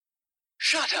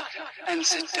Shut up and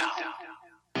sit down.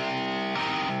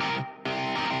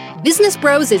 Business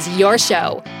Bros is your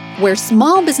show, where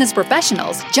small business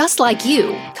professionals just like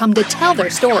you come to tell their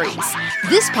stories.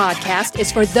 This podcast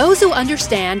is for those who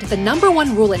understand the number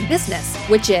one rule in business,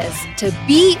 which is to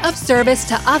be of service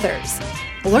to others.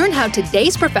 Learn how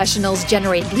today's professionals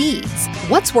generate leads,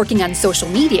 what's working on social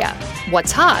media,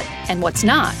 what's hot and what's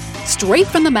not, straight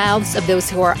from the mouths of those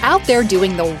who are out there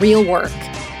doing the real work.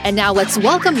 And now let's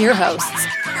welcome your hosts,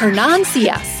 Hernan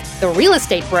Cias, the real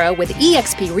estate bro with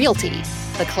eXp Realty,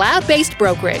 the cloud-based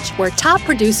brokerage where top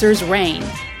producers reign,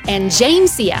 and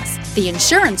James Cias, the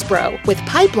insurance bro with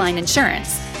Pipeline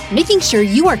Insurance, making sure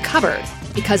you are covered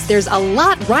because there's a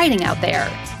lot riding out there.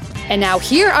 And now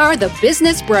here are the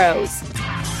Business Bros.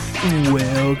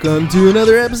 Welcome to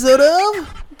another episode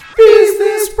of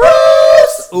Business Bros.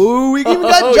 Oh, we even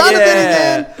got Jonathan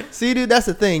again. See, dude, that's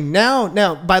the thing.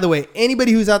 Now, by the way,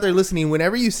 anybody who's out there listening,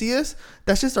 whenever you see us,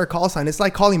 that's just our call sign. It's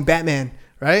like calling Batman,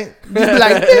 right? Just be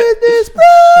like, Business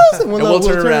Bros. And we'll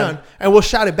turn around. And we'll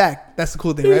shout it back. That's the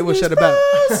cool thing, right? We'll shout it back.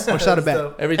 We'll shout it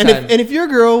back. Every time. And if you're a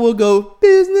girl, we'll go,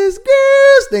 Business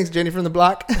Girls. Thanks, Jenny from the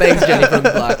block. Thanks, Jenny from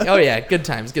the block. Oh, yeah. Good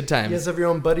times. Good times. You guys have your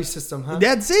own buddy system, huh?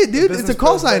 That's it, dude. It's a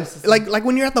call sign. Like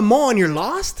when you're at the mall and you're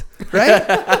lost, right?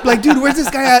 Like, dude, where's this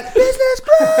guy at? Business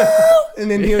Bro. And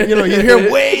then you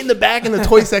hear way in the back in the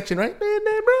toy section, right?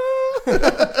 Business Bro.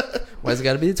 Why's it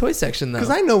got to be the toy section, though?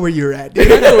 Because I know where you're at,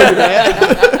 dude. I know where you're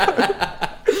at.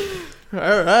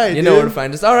 All right, you know where to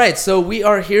find us. All right, so we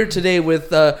are here today with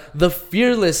the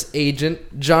fearless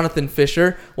agent, Jonathan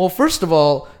Fisher. Well, first of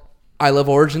all, I love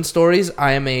origin stories.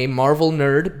 I am a Marvel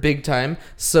nerd, big time.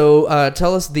 So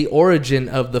tell us the origin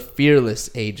of the fearless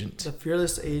agent. The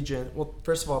fearless agent. Well,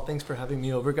 first of all, thanks for having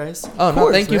me over, guys. Oh,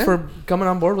 no, thank you for coming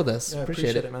on board with us. Yeah,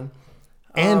 appreciate it, man.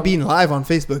 And being live on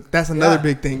Facebook. That's another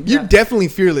big thing. You're definitely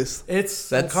fearless.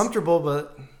 That's uncomfortable,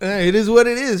 but it is what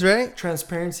it is, right?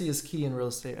 Transparency is key in real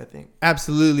estate, I think.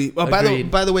 Absolutely. Well,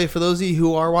 by the way, for those of you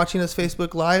who are watching us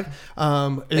Facebook Live,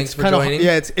 thanks for joining.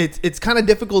 It's kind of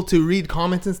difficult to read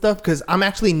comments and stuff because I'm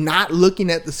actually not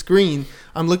looking at the screen.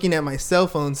 I'm looking at my cell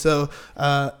phone. So,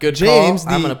 good James,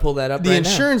 call. I'm going to pull that up right now. The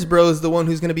insurance bro is the one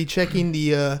who's going to be checking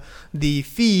the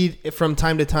feed from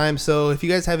time to time. So if you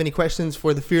guys have any questions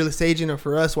for the fearless agent or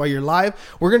for us while you're live,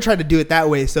 we're going to try to do it that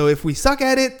way. So if we suck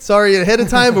at it, sorry ahead of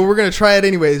time, but we're going to try it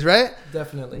anyways, right?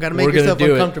 Definitely. Got to make yourself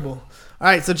uncomfortable. All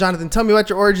right, so Jonathan, tell me about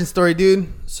your origin story, dude.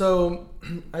 So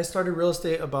I started real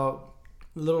estate about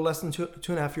a little less than two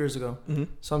and a half years ago. Mm-hmm.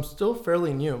 So I'm still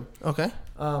fairly new. Okay.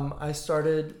 I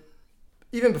started,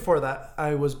 even before that,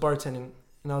 I was bartending,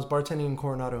 and I was bartending in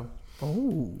Coronado.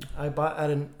 Oh. I bought at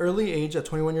an early age, at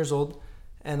 21 years old,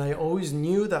 and I always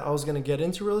knew that I was going to get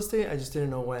into real estate. I just didn't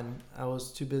know when. I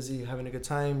was too busy having a good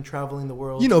time, traveling the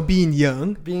world. You know, being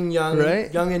young.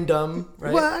 Right? Young and dumb,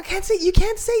 right? Well, you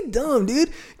can't say dumb, dude.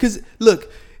 Because,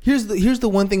 look, here's the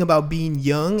one thing about being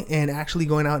young and actually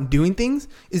going out and doing things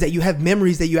is that you have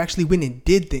memories that you actually went and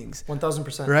did things.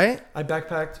 1,000%. Right? I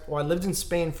backpacked. Well, I lived in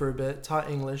Spain for a bit,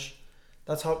 taught English.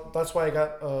 That's why I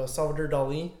got Salvador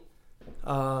Dali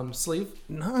sleeve.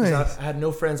 Nice. I had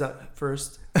no friends at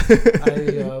first.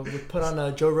 I would put on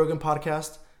a Joe Rogan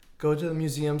podcast, go to the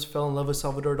museums, fell in love with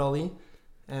Salvador Dali,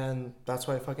 and that's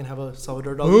why I fucking have a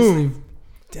Salvador Dali sleeve.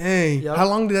 Dang. Yep. How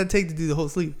long did that take to do the whole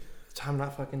sleeve? I'm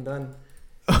not fucking done.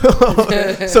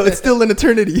 So it's still an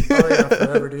eternity. Oh yeah,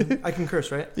 forever, dude. I can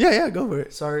curse, right? Yeah, go for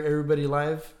it. Sorry, everybody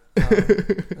live.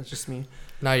 That's just me.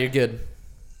 No, you're good.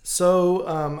 So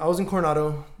I was in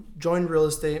Coronado, joined real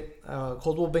estate,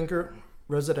 Coldwell Banker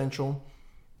residential,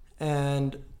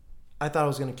 and I thought I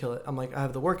was going to kill it. I'm like, I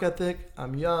have the work ethic.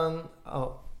 I'm young.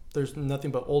 There's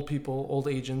nothing but old people, old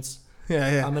agents.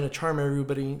 Yeah. I'm going to charm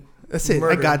everybody. That's it.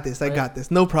 I got this. Right? I got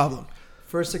this. No problem.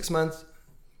 First 6 months,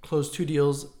 closed 2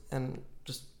 deals, and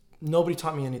just nobody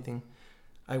taught me anything.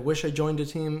 I wish I joined a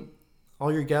team.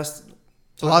 All your guests.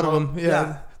 A lot of them.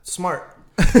 Yeah. Smart.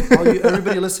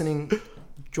 Everybody listening,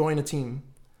 join a team.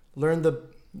 Learn the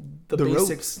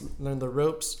basics. Ropes. Learn the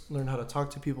ropes. Learn how to talk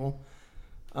to people.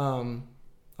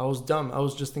 I was dumb. I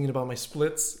was just thinking about my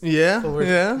splits. Yeah.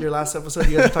 Your last episode,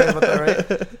 you guys were talking about that,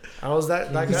 right? I was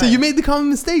that guy. So you made the common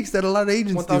mistakes that a lot of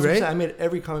agents do, right? I made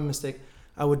every common mistake.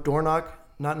 I would door knock,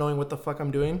 not knowing what the fuck I'm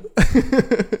doing.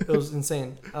 It was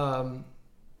insane. I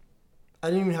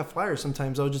didn't even have flyers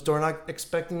sometimes. I would just door knock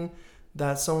expecting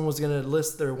that someone was going to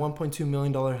list their $1.2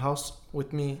 million house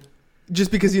with me. Just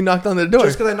because you knocked on their door.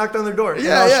 Just because I knocked on their door. Yeah,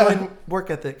 and I was yeah. showing work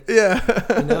ethic.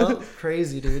 Yeah. You know,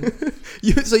 crazy, dude.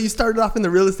 So you started off in the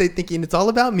real estate thinking it's all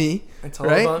about me. It's all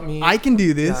right? about me. I can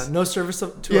do this. Yeah, no service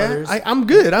to Yeah, others. I'm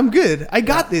good. I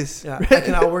got this. Yeah, Right? I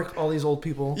can outwork all these old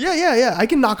people. Yeah. I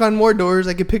can knock on more doors.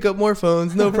 I can pick up more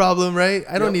phones. No problem, right?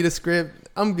 I don't Yep. need a script.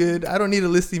 I'm good. I don't need a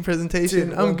listing presentation.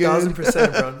 Dude, I'm good.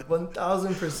 1,000%, bro.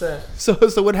 1,000%.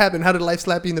 So what happened? How did life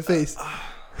slap you in the face?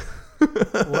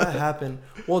 What happened?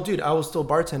 Well, dude, I was still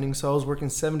bartending, so I was working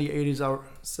 70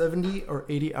 or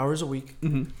 80 hours a week.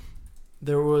 Mm-hmm.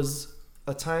 There was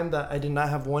a time that I did not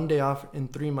have one day off in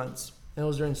 3 months, and it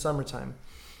was during summertime.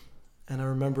 And I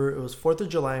remember it was 4th of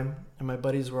July, and my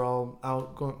buddies were all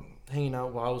out hanging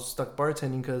out while I was stuck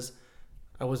bartending because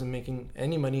I wasn't making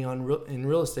any money in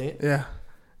real estate. Yeah.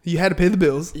 You had to pay the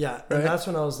bills. Yeah, Right. and that's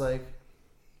when I was like,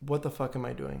 what the fuck am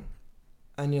I doing?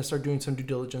 I need to start doing some due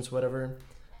diligence, whatever.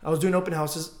 I was doing open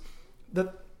houses.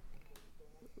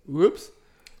 Whoops.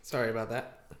 Sorry about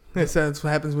that. That's what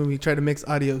happens when we try to mix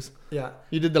audios. Yeah.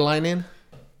 You did the line in?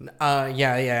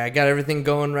 Yeah. I got everything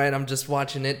going right. I'm just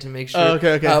watching it to make sure. Oh,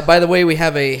 okay. By the way, we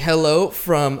have a hello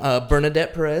from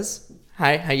Bernadette Perez.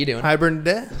 Hi, how you doing? Hi,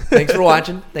 Bernadette. Thanks for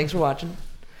watching.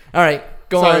 All right,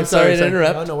 go on. Sorry to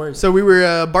interrupt. No worries. So we were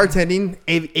bartending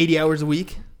 80 hours a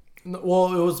week. No,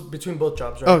 well, it was between both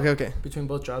jobs, right? Okay. Between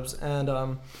both jobs. And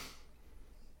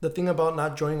the thing about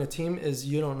not joining a team is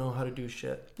you don't know how to do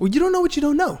shit. Well, you don't know what you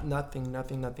don't know.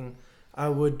 Nothing. I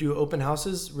would do open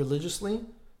houses religiously.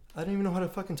 I don't even know how to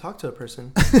fucking talk to a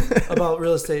person about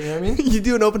real estate, you know what I mean? You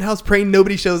do an open house praying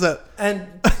nobody shows up. And,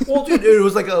 well, dude, it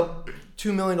was like a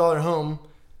 $2 million home.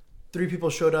 3 people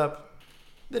showed up.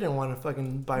 They didn't want to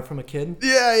fucking buy from a kid.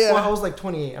 Yeah. Well, I was like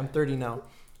 28. I'm 30 now.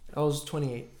 I was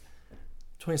 28.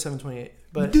 27, 28.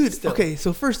 But Dude, still. okay,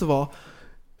 so first of all,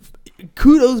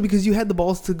 kudos because you had the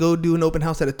balls to go do an open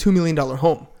house at a $2 million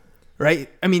home, right?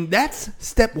 I mean, that's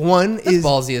step one. That's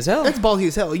ballsy as hell. That's ballsy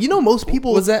as hell. You know, most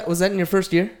people... Was that in your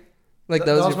first year? Like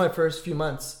That was your... my first few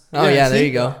months. Oh yeah, there see?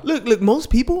 you go. Look, most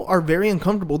people are very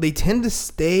uncomfortable. They tend to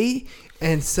stay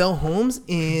and sell homes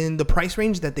in the price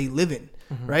range that they live in,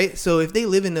 right? So if they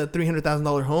live in a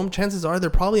 $300,000 home, chances are they're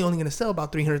probably only going to sell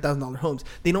about $300,000 homes.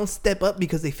 They don't step up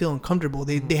because they feel uncomfortable.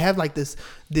 They have like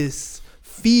this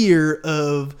fear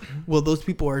of, well, those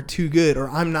people are too good, or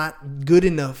I'm not good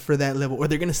enough for that level, or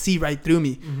they're gonna see right through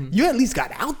me. You at least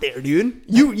got out there, dude.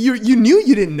 You knew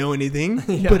you didn't know anything,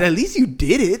 Yeah. but at least you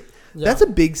did it. Yeah. That's a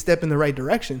big step in the right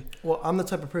direction. Well, I'm the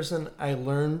type of person I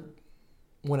learn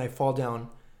when I fall down.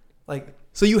 Like,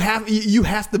 So you have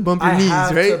to bump your I knees,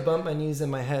 have right? to bump my knees in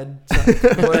my head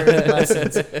to learn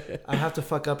lessons. I have to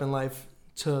fuck up in life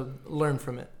to learn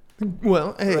from it.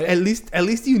 Well, hey, Right? at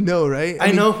least you know, right? I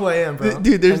mean, know who I am, bro.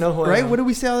 Dude, there's I know who I right. am. What do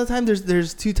we say all the time?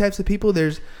 There's 2 types of people.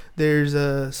 There's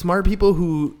smart people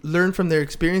who learn from their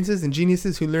experiences, and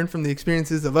geniuses who learn from the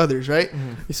experiences of others, right?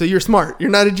 So you're smart.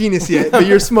 You're not a genius yet, but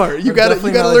you're smart. You I'm gotta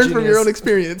definitely not a learn from your genius. own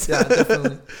experience. Yeah,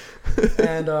 definitely.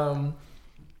 And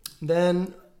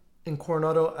then in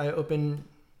Coronado,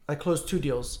 I closed 2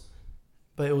 deals,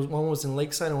 but one was in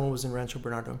Lakeside and one was in Rancho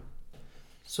Bernardo.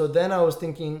 So then I was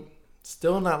thinking,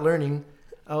 still not learning.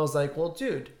 I was like, well,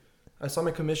 dude, I saw my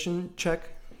commission check.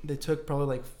 They took probably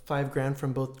like $5,000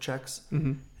 from both checks.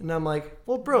 Mm-hmm. And I'm like,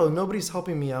 well, bro, nobody's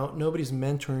helping me out. Nobody's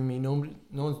mentoring me. No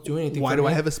one's doing anything. Why for do me.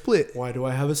 I have a split? Why do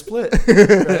I have a split?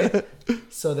 Right?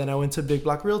 So then I went to Big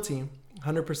Block Realty,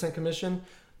 100% commission.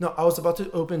 No, I was about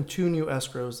to open 2 new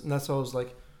escrows, and that's why I was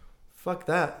like, fuck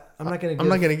that. I'm not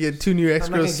gonna get 2 new I'm not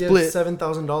escrows gonna split. give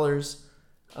 $7,000.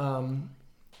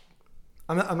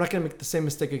 I'm not gonna make the same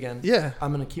mistake again. Yeah.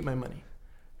 I'm gonna keep my money.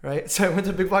 Right? So I went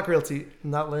to Big Block Realty,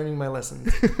 not learning my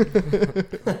lessons.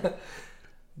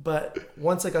 But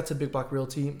once I got to Big Block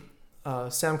Realty,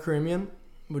 Sam Karimian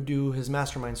would do his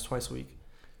masterminds twice a week.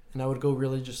 And I would go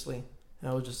religiously.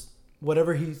 And I would just,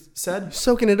 whatever he said,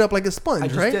 Soaking it up like a sponge, I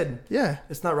just right? did. Yeah.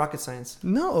 It's not rocket science.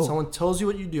 No. Someone tells you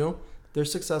what you do, they're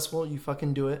successful, you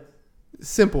fucking do it.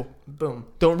 Simple. Boom.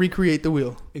 Don't recreate the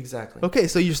wheel. Exactly. Okay,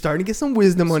 so you're starting to get some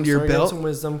wisdom So under your started getting belt. some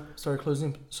wisdom, started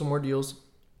closing some more deals.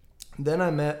 Then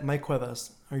I met Mike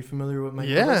Cuevas. Are you familiar with Mike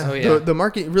Cuevas? Yeah, Oh, yeah. the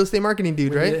real estate marketing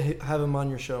dude, We right? need to have him on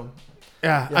your show.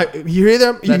 Yeah, Yeah. you hear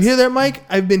that? You That's- hear that, Mike?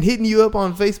 I've been hitting you up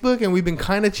on Facebook, and we've been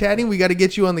kind of chatting. We got to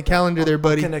get you on the calendar there, I'll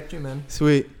buddy. connect you, man.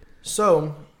 Sweet.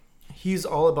 So he's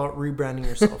all about rebranding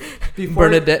yourself. Before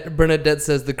Bernadette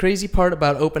says the crazy part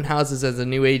about open houses as a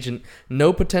new agent: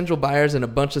 no potential buyers and a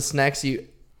bunch of snacks you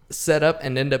set up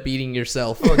and end up eating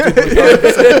yourself. Oh, dude,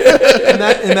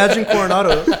 100%. Imagine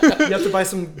Coronado. You have to buy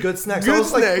some good snacks. Good I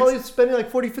was like snacks. probably spending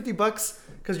like $40-$50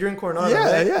 because you're in Coronado.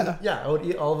 Yeah, right? yeah. Yeah, I would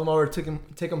eat all of them or take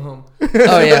them home.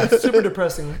 Oh yeah. Super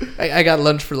depressing. I got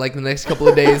lunch for like the next couple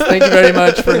of days. Thank you very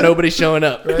much for nobody showing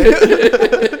up.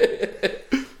 Right?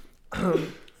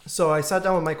 So I sat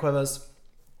down with Mike Cuevas,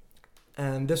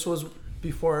 and this was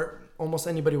before almost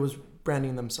anybody was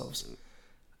branding themselves.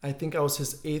 I think I was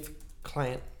his 8th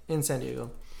client in San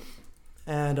Diego.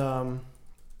 And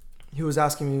he was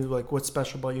asking me, like, what's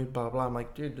special about you, blah, blah, blah. I'm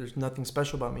like, dude, there's nothing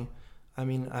special about me. I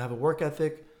mean, I have a work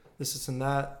ethic, this and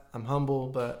that. I'm humble,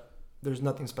 but there's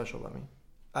nothing special about me.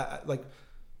 I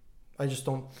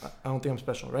don't think I'm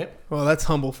special, right? Well, that's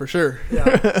humble for sure. Yeah.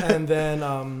 And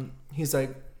then he's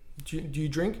like, do you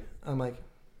drink? I'm like,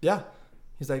 yeah.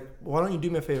 He's like, why don't you do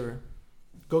me a favor?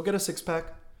 Go get a 6-pack.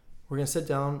 We're going to sit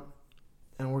down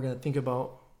and we're going to think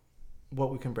about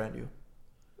what we can brand you.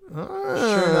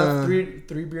 Sure enough,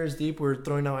 three beers deep, we're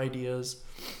throwing out ideas.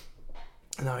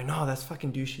 And I'm like, no, that's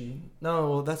fucking douchey. No,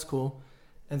 well, that's cool.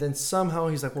 And then somehow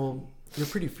he's like, well, you're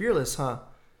pretty fearless, huh?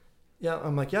 Yeah,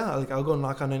 I'm like, yeah, like I'll go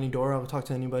knock on any door, I'll talk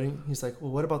to anybody. He's like,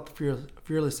 well, what about the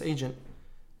fearless agent?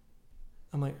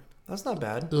 I'm like, that's not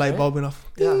bad. Light right? bulb enough.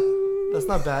 Yeah, that's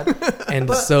not bad. And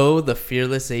so the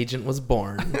fearless agent was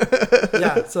born.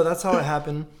 Yeah, so that's how it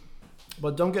happened.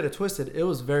 But don't get it twisted. It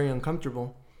was very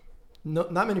uncomfortable. No,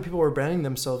 not many people were branding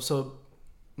themselves. So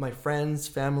my friends,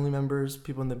 family members,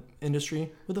 people in the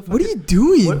industry, who the fuck? What are you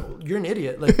doing? What? You're an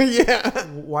idiot. Like, Yeah.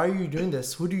 why are you doing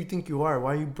this? Who do you think you are?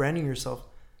 Why are you branding yourself?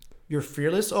 You're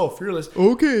fearless? Oh, fearless.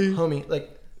 Okay. Homie,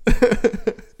 like,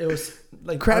 it was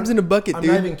like Crabs in a bucket, I'm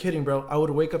dude. not even kidding, bro. I would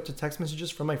wake up to text messages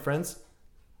from my friends.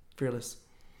 Fearless.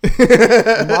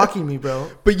 Mocking me, bro.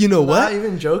 But you know Not what?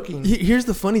 even joking. Here's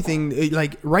the funny thing.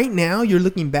 Like, right now, you're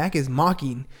looking back as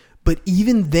mocking. But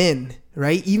even then,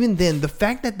 right? Even then, the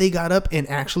fact that they got up and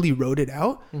actually wrote it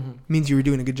out means you were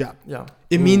doing a good job. Yeah.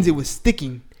 It means it was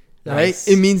sticking. Nice.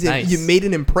 Right? It means that Nice. you made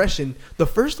an impression. The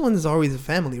first one is always a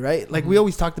family, right? Like we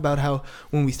always talked about how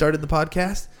when we started the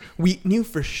podcast, we knew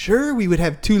for sure we would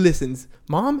have 2 listens,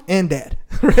 mom and dad,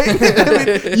 right? I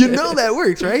mean, you know that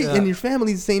works, right? Yeah. And your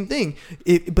family's the same thing.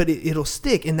 But it'll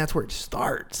stick, and that's where it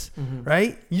starts,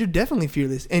 right? You're definitely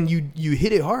fearless, and you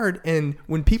hit it hard. And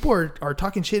when people are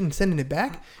talking shit and sending it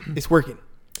back, it's working.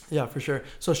 Yeah, for sure.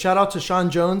 So shout out to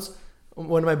Sean Jones,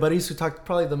 one of my buddies who talked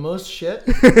probably the most shit.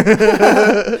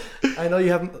 I know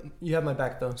you have my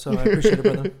back though, so I appreciate it,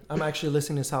 brother. I'm actually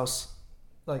listing his house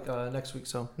like next week,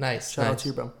 so Nice. shout out nice. to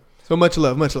you, bro. So much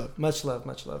love, much love. Much love,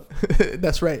 much love.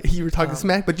 That's right. You were talking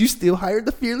smack, but you still hired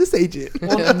the fearless agent.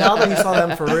 Well, now that he saw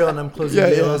them for real and I'm closing Yeah,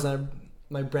 deals and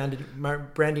my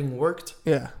branding worked.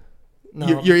 Yeah.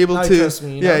 Now, You're able now he to. trusts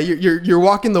me, you Yeah, know? you're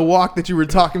walking the walk that you were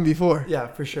talking before. Yeah,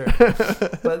 for sure.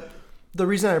 But the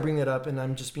reason I bring it up, and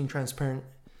I'm just being transparent,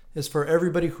 is for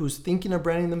everybody who's thinking of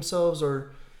branding themselves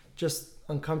or just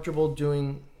uncomfortable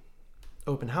doing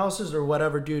open houses or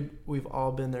whatever, dude, we've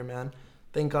all been there, man.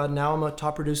 Thank God now I'm a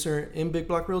top producer in Big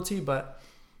Block Realty, but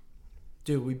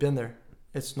dude, we've been there.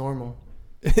 It's normal.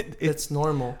 It's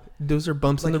normal. Those are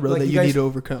bumps in Like- the road like that you you guys- need to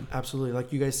overcome. Absolutely.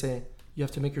 Like you guys say, you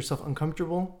have to make yourself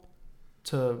uncomfortable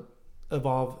to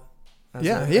evolve as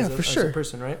for sure. as a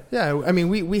person, right? Yeah, I mean,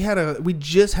 we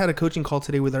just had a coaching call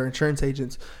today with our insurance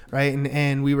agents, right?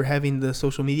 And we were having the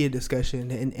social media discussion.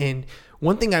 And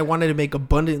one thing I wanted to make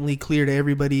abundantly clear to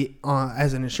everybody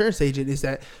as an insurance agent is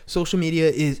that social media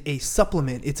is a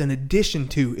supplement. It's an addition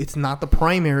to. It's not the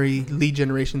primary lead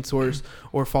generation source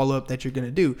or follow up that you're going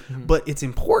to do. But it's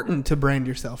important to brand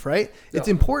yourself, right? It's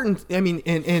important. I mean,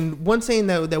 and one saying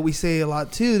that we say a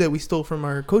lot too that we stole from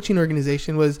our coaching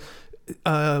organization was.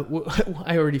 I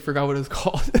already forgot what it was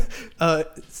called.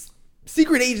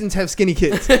 Secret agents have skinny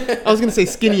kids. I was gonna say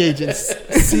skinny agents.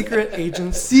 Secret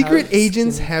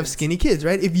agents. Have skinny kids,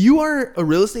 right? If you are a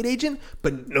real estate agent,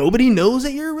 but nobody knows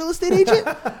that you're a real estate agent,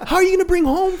 how are you gonna bring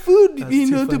home food, That's to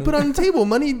too funny. put on the table?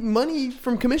 Money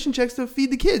from commission checks to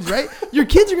feed the kids, right? Your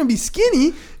kids are gonna be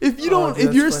skinny if you don't. dude,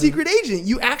 If you're a that's funny. secret agent,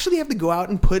 you actually have to go out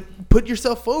and put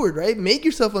yourself forward, right? Make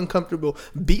yourself uncomfortable.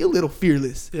 Be a little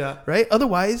fearless, Yeah. right?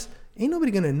 Otherwise, ain't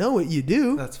nobody gonna know what you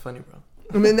do. That's funny, bro.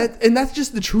 I mean that's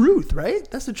just the truth, right?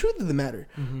 That's the truth of the matter.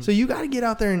 So you got to get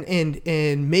out there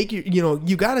and make your,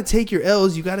 you got to take your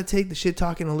L's, you got to take the shit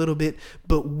talking a little bit,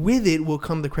 but with it will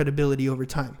come the credibility over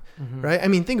time, right? I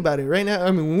mean, think about it right now.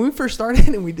 I mean, when we first started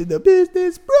and we did the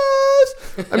Business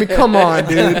Bros, I mean, come on,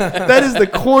 dude, that is the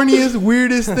corniest,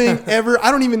 weirdest thing ever.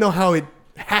 I don't even know how it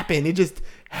happened. It just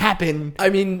happened. I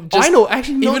mean, I know.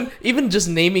 Actually, no. even just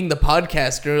naming the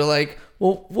podcast, you're like,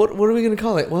 well, what are we gonna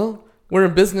call it? Well, we're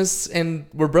in business and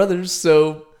we're brothers,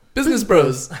 so Business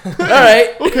Bros. All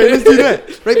right, Okay, let's do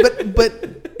that. Right,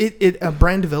 but a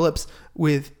brand develops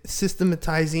with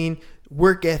systematizing,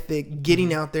 work ethic,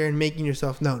 getting out there and making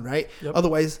yourself known, right? Yep.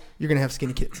 Otherwise, you're going to have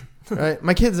skinny kids, right?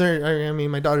 My kids I mean,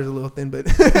 my daughter's a little thin, but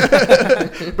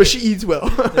but she eats well.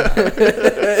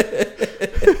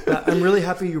 I'm really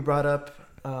happy you brought up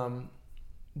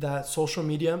that social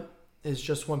media is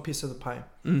just one piece of the pie.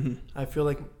 Mm-hmm. I feel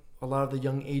like a lot of the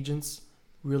young agents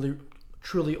really,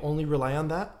 truly only rely on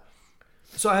that.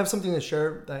 So I have something to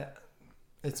share that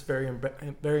it's very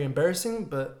embarrassing,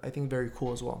 but I think very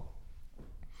cool as well.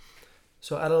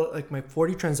 So out of like my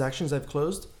 40 transactions I've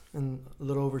closed in a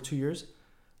little over 2 years,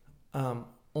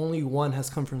 only one has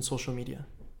come from social media.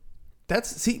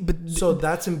 So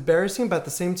that's embarrassing, but at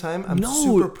the same time, I'm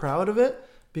super proud of it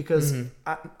because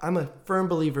I'm a firm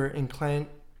believer in client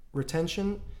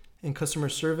retention and customer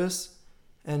service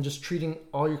and just treating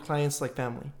all your clients like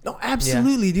family. No,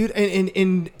 absolutely, dude.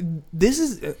 And this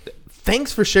is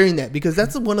thanks for sharing that, because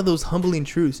that's one of those humbling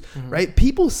truths, right?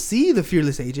 People see the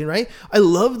fearless agent, right? I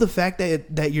love the fact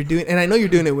that you're doing, and I know you're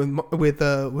doing it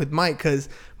with Mike, because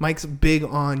Mike's big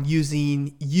on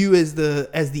using you as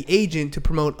the agent to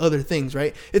promote other things,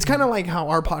 right? It's kind of like how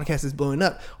our podcast is blowing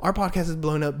up. Our podcast is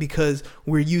blowing up because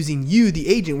we're using you, the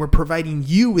agent. We're providing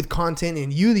you with content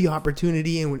and you the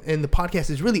opportunity, and the podcast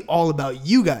is really all about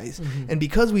you guys. And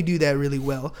because we do that really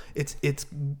well, it's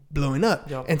blowing up.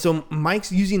 Yep. And so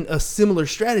Mike's using a similar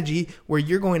strategy where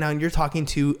you're going out and you're talking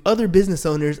to other business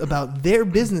owners about their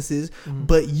businesses,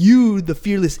 but you, the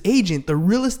fearless agent, the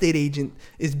real estate agent,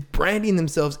 is branding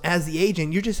themselves as the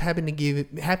agent. You're just happening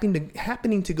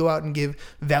to go out and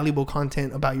give valuable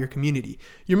content about your community.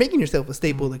 You're making yourself a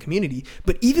staple of the community.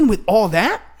 But even with all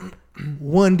that,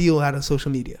 one deal out of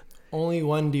social media. Only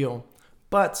one deal.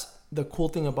 But the cool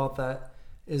thing about that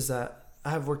is that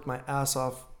I have worked my ass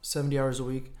off 70 hours a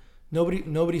week.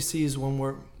 Nobody sees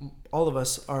when all of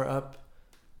us are up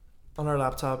on our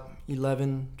laptop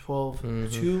 11, 12,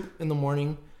 2 in the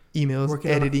morning. Emails,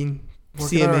 editing,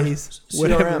 working CMAs,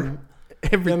 whatever. Everything.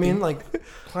 You know what I mean? Like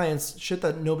clients, shit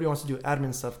that nobody wants to do,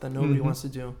 admin stuff that nobody wants to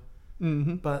do.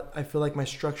 But I feel like my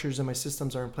structures and my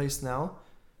systems are in place now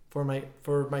for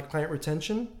my client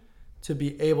retention to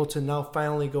be able to now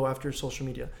finally go after social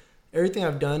media. Everything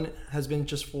I've done has been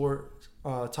just for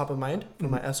top of mind for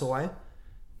my SOI.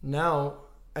 Now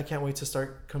I can't wait to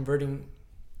start converting,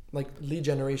 like lead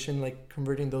generation, like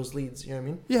converting those leads. You know what I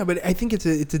mean? Yeah, but I think it's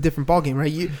a different ballgame,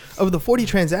 right? Of the 40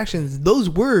 transactions, those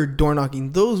were door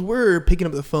knocking, those were picking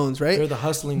up the phones, right? They're the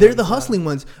hustling.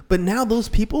 Ones. But now those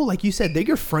people, like you said, they're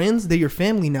your friends, they're your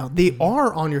family now. They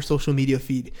are on your social media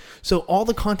feed. So all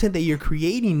the content that you're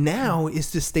creating now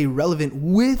is to stay relevant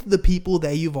with the people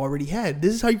that you've already had.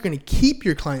 This is how you're going to keep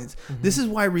your clients. This is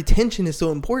why retention is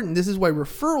so important. This is why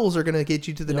referrals are going to get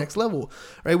you to the next level,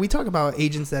 right? We talk about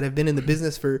agents that have been in the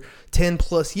business for 10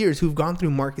 plus years who've gone through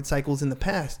market cycles in the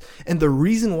past. And the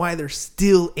reason why they're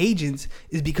still agents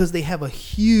is because they have a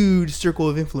huge circle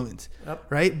of influence,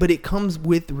 right? But it comes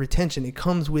with retention. It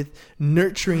comes with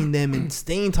nurturing them and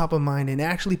staying top of mind and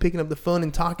actually picking up the phone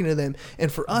and talking to them.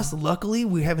 And for us, luckily,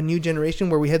 we have a new generation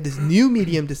where we have this new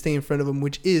medium to stay in front of them,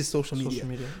 which is social media.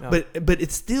 But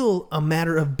it's still a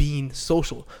matter of being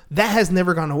social. That has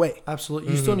never gone away.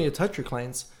 Absolutely. You still need to touch your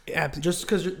clients. Absolutely. Just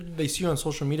because they see you on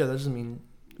social media, that doesn't mean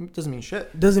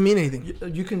shit. Doesn't mean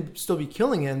anything. You can still be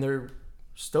killing it and they're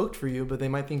stoked for you, but they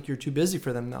might think you're too busy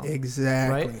for them now.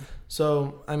 Exactly. Right?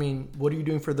 So, I mean, what are you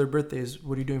doing for their birthdays?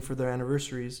 What are you doing for their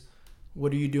anniversaries?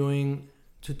 What are you doing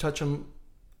to touch them?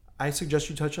 I suggest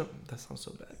you touch them. That sounds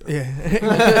so bad, bro.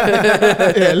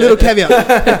 Yeah. Yeah, little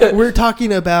caveat. We're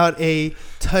talking about a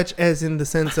touch as in the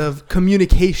sense of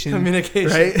communication. Right?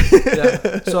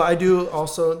 Yeah. So I do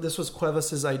also, this was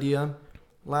Cuevas' idea.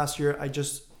 Last year, I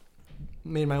just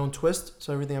made my own twist.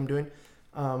 So everything I'm doing.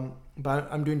 But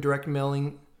I'm doing direct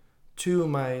mailing to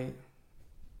my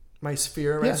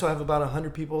sphere, right? Yeah. So I have about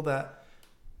 100 people that,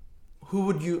 who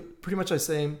would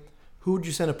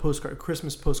you send a postcard, a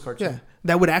Christmas postcard to? Yeah.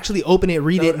 That would actually open it,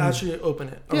 read it. Actually open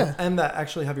it. Yeah. And that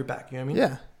actually have your back, you know what I mean?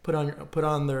 Yeah. Put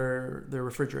on their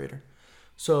refrigerator.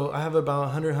 So I have about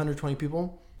 100, 120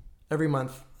 people. Every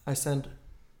month I send,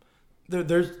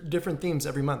 there's different themes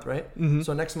every month, right?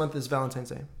 So next month is Valentine's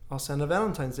Day. I'll send a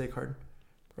Valentine's Day card,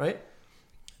 right?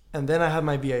 And then I have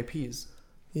my VIPs.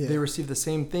 Yeah. They receive the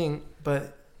same thing,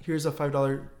 but here's a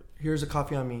 $5, here's a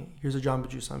coffee on me, here's a Jamba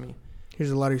Juice on me. Here's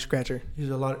a lottery scratcher.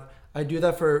 I do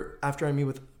that for after I meet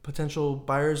with potential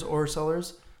buyers or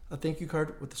sellers, a thank you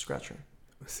card with the scratcher.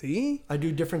 See? I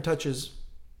do different touches.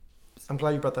 I'm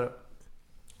glad you brought that up.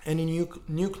 Any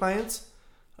new clients,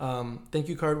 thank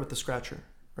you card with the scratcher,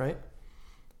 right?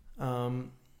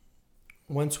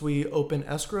 Once we open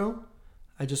escrow,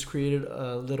 I just created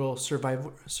a little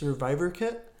survivor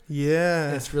kit.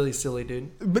 Yeah. It's really silly,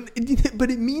 dude. But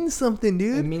it means something,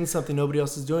 dude. It means something. Nobody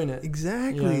else is doing it.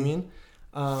 Exactly. You know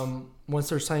what I mean? Once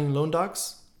they're signing loan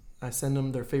docs, I send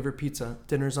them their favorite pizza.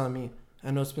 Dinner's on me.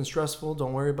 I know it's been stressful.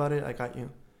 Don't worry about it. I got you.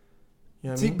 You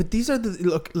know what I mean? But these are the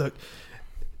look.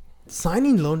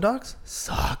 Signing loan docs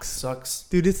sucks,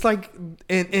 dude. It's like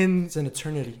and it's an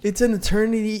eternity. It's an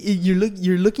eternity.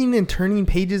 You're looking and turning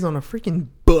pages on a freaking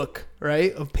book,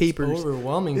 right? Of papers. It's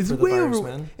overwhelming for the buyers,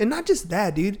 man. And not just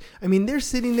that, dude. I mean, they're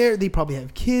sitting there. They probably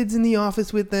have kids in the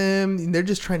office with them. And they're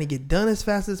just trying to get done as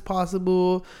fast as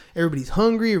possible. Everybody's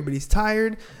hungry. Everybody's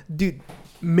tired, dude.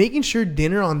 Making sure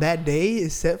dinner on that day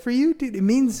is set for you, dude. It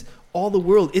means all the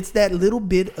world. It's that little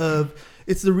bit of.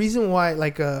 It's the reason why,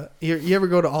 like, you ever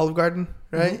go to Olive Garden,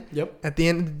 right? Mm-hmm. Yep. At the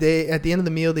end of the day, at the end of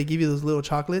the meal, they give you those little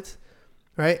chocolates,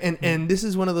 right? And this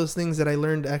is one of those things that I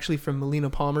learned actually from Melina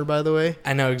Palmer, by the way.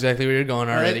 I know exactly where you're going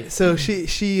already. Right? So she's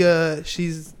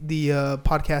the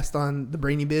podcast on the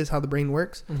Brainy Biz, how the brain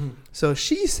works. Mm-hmm. So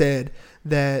she said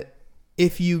that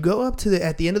if you go up to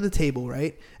at the end of the table,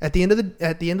 right? At the end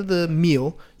of the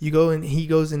meal, you go and he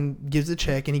goes and gives a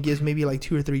check and he gives maybe like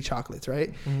 2 or 3 chocolates,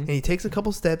 right? Mm-hmm. And he takes a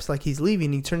couple steps like he's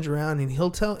leaving, he turns around and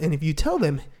if you tell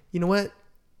them, you know what?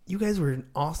 You guys were an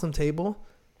awesome table.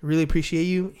 Really appreciate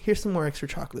you. Here's some more extra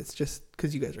chocolates just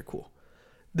because you guys are cool.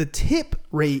 The tip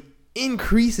rate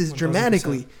increases 1000%.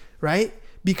 dramatically, right?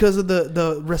 Because of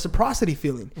the reciprocity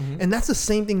feeling. Mm-hmm. And that's the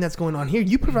same thing that's going on here.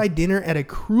 You provide dinner at a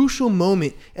crucial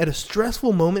moment, at a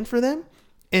stressful moment for them.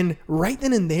 And right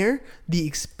then and there, the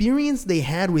experience they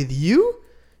had with you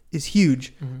is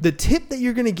huge. Mm-hmm. The tip that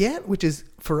you're going to get, which is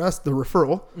for us, the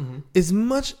referral, it's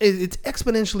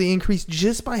exponentially increased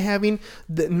just by having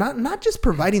not just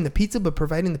providing the pizza, but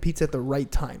providing the pizza at the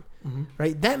right time. Mm-hmm.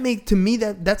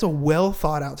 Right? That's a well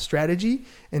thought out strategy,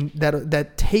 and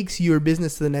that takes your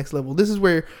business to the next level. This is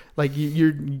where like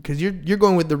you're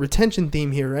going with the retention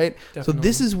theme here, right? Definitely. So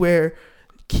this is where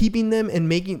keeping them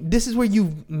and this is where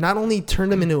you not only turn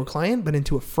them into a client but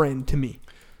into a friend to me.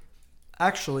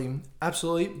 Actually,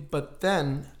 absolutely. But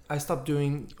then I stopped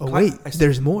doing.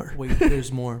 There's more. Wait,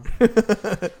 there's more.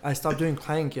 I stopped doing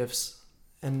client gifts,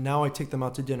 and now I take them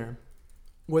out to dinner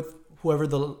with whoever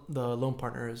the loan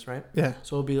partner is, right? Yeah.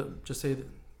 So it'll be, just say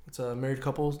it's a married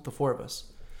couple, the 4 of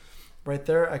us. Right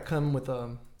there, I come with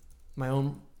my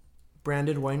own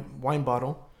branded wine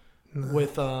bottle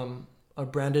with a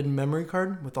branded memory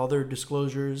card with all their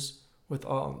disclosures, with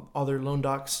all their loan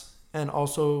docs, and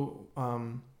also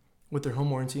with their home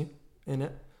warranty in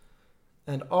it,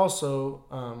 and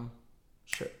also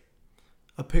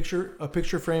a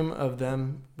picture frame of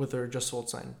them with their just sold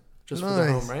sign. Just for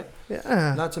the home, right?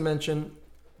 Yeah. Not to mention,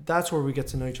 that's where we get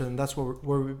to know each other, and that's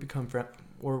where we become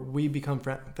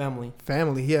family.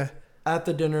 Family, yeah. At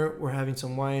the dinner, we're having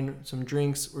some wine, some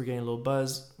drinks. We're getting a little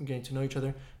buzz. We're getting to know each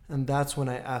other, and that's when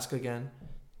I ask again,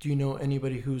 "Do you know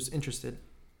anybody who's interested?"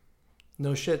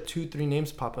 No shit, 2-3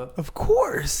 names pop up. Of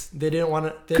course. They didn't want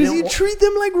to. Because you treat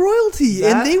them like royalty,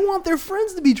 and they want their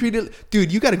friends to be treated.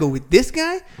 Dude, you got to go with this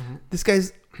guy. Mm-hmm. This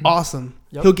guy's awesome.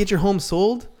 Yep. He'll get your home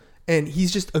sold. And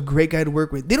he's just a great guy to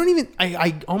work with. They don't even,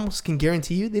 I almost can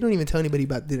guarantee you, they don't even tell anybody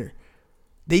about dinner.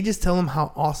 They just tell them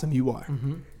how awesome you are.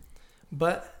 Mm-hmm.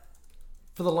 But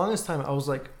for the longest time, I was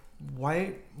like,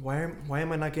 why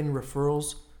am I not getting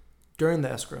referrals during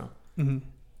the escrow? Mm-hmm.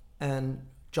 And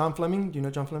John Fleming, do you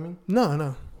know John Fleming?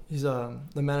 No. He's the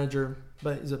manager,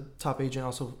 but he's a top agent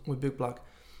also with Big Block.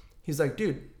 He's like,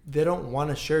 dude, they don't want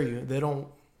to share you. They don't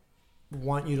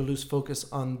want you to lose focus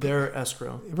on their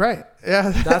escrow. Right. Yeah.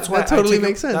 That's why that totally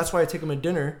makes sense. That's why I take them to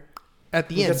dinner. At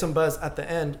the we end. Get some buzz at the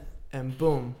end, and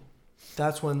boom.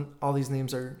 That's when all these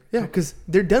names are... Yeah, because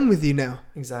they're done with you now.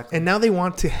 Exactly. And now they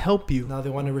want to help you. Now they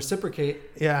want to reciprocate.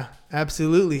 Yeah,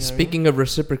 absolutely. You know Speaking of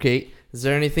reciprocate, is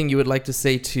there anything you would like to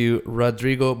say to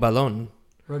Rodrigo Balon?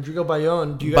 Rodrigo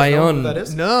Bayon. Do you guys know who that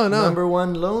is? No. Number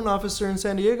 1 loan officer in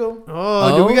San Diego.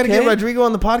 Oh, do we got to get Okay. Rodrigo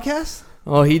on the podcast?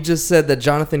 Oh, he just said that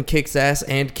Jonathan kicks ass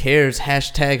and cares.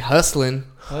 #hustling.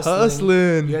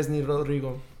 Hustling. You guys need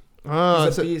Rodrigo. Oh,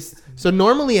 He's a beast. so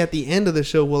normally at the end of the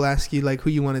show we'll ask you like who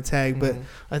you want to tag, but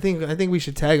I think we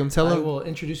should tag him. Tell I him. will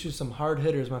introduce you to some hard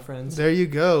hitters, my friends. There you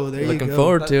go. There you Looking go.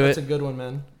 forward to That's it. a good one,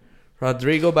 man.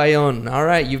 Rodrigo Bayon. All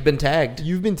right, you've been tagged.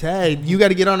 You've been tagged. You got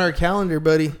to get on our calendar,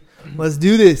 buddy. Let's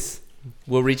do this.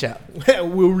 We'll reach out.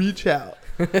 We'll reach out.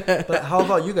 But how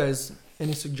about you guys?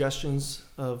 Any suggestions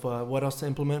of what else to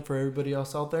implement for everybody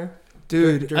else out there?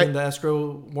 Dude, During the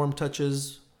escrow warm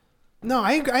touches No,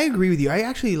 I agree with you. I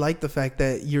actually like the fact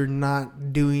that you're not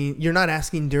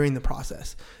asking during the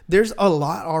process. There's a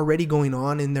lot already going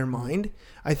on in their mind.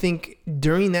 I think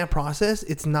during that process,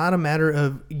 it's not a matter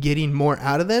of getting more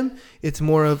out of them. It's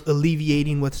more of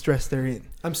alleviating what stress they're in.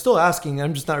 I'm still asking.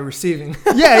 I'm just not receiving.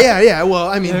 Yeah. Well,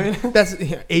 I mean, that's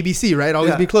ABC, right?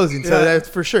 Always be closing. So that's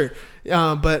for sure.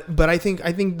 But I think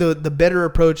the better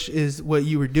approach is what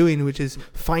you were doing, which is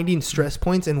finding stress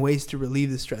points and ways to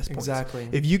relieve the stress points. Exactly.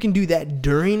 If you can do that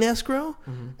during escrow,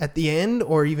 at the end,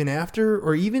 or even after,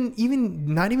 or even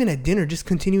not even at dinner, just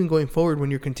continuing going forward. When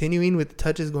you're continuing with the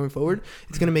touches going forward,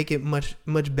 it's going to make it much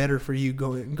better for you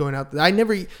going out. I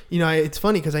never, it's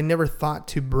funny because I never thought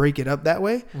to break it up that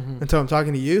way until I'm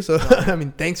talking to you. So I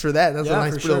mean, thanks for that. That's a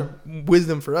nice little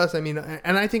wisdom for us. I mean,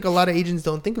 and I think a lot of agents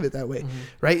don't think of it that way,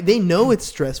 right? They know it's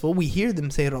stressful. We hear them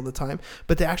say it all the time,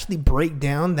 but to actually break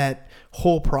down that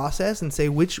whole process and say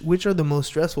which are the most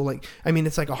stressful, like, I mean,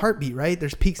 it's like a heartbeat, right?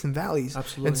 There's peaks and valleys.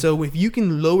 Absolutely. And so if you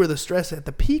can lower the stress at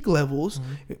the peak levels,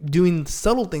 doing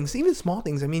subtle things, even small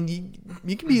things. I mean,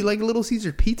 you can be like Little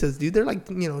Caesar pizzas, dude. They're like,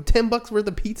 $10 worth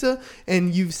of pizza,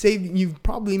 and you've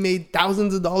probably made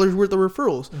thousands of dollars worth of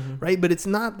referrals, right? But it's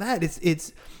not that.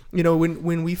 It's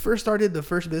when we first started the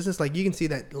first business, like you can see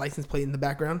that license plate in the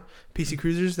background, PC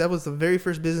Cruisers, that was the very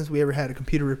first business we ever had, a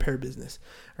computer repair business,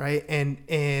 right? And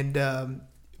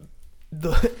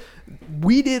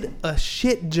we did a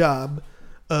shit job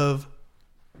of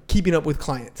keeping up with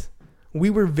clients. We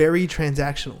were very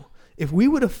transactional. If we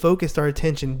would have focused our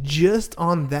attention just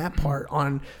on that part,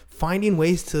 on finding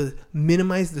ways to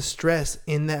minimize the stress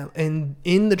in that and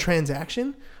in the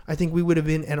transaction, I think we would have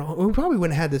been we probably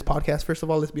wouldn't have had this podcast. First of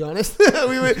all, let's be honest.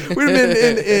 we would have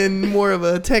been in more of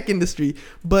a tech industry,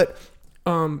 but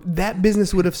that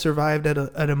business would have survived at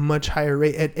a much higher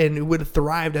rate, and it would have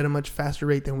thrived at a much faster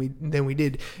rate than we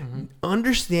did.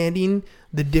 Understanding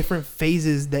the different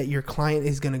phases that your client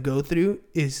is going to go through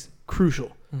is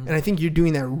crucial, and I think you're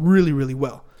doing that really, really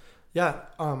well. Yeah.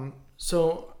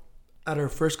 So at our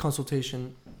first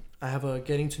consultation, I have a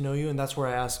getting to know you, and that's where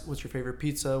I ask, what's your favorite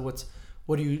pizza?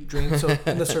 What do you drink? So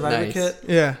in the Survivor Nice. kit,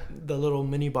 Yeah. the little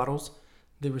mini bottles,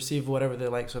 they receive whatever they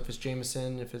like. So if it's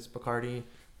Jameson, if it's Bacardi,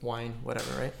 wine,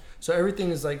 whatever, right? So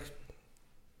everything is like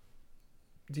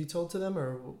detailed to them,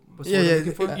 or what's the word I'm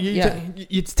looking for?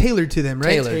 It's tailored to them,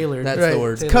 right? Tailored. That's Right. the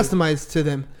word. It's customized to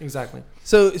them. Exactly.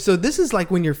 So this is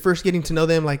like when you're first getting to know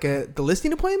them, like at the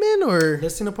listing appointment, or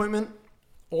Listing appointment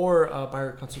or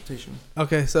buyer consultation.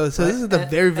 okay. So this is the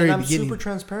And- very and I'm beginning. super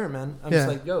transparent, man. I'm Yeah. just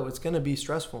like, yo, it's gonna be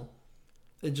stressful.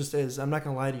 It just is. I'm not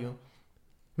gonna lie to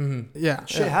you. Yeah.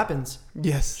 Shit happens.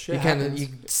 Yes. Shit You kind of happens. you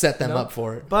set them You know? up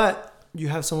for it. But you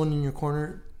have someone in your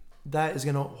corner that is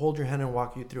gonna hold your hand and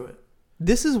walk you through it.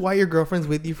 This is why your girlfriend's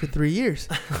with you for 3 years,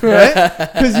 right?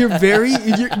 Because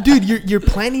you're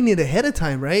planning it ahead of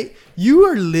time, right? You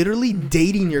are literally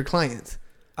dating your clients.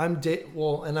 I'm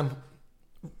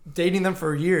dating them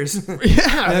for years.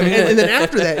 Yeah, and then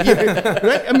after that,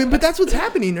 right? I mean, but that's what's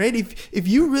happening, right? If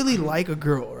you really like a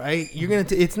girl, right, you're gonna.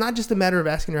 It's not just a matter of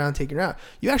asking her out and taking her out.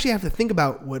 You actually have to think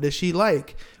about, what does she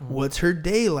like? What's her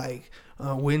day like?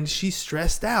 When she's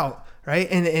stressed out, right?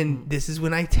 And this is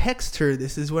when I text her.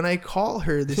 This is when I call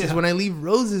her. This is when I leave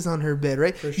roses on her bed,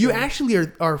 right? For You sure. actually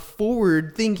are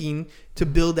forward thinking to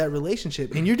build that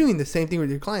relationship, and you're doing the same thing with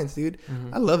your clients, dude.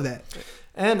 I love that.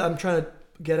 And I'm trying to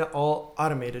get it all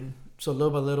automated. So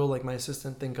little by little, like my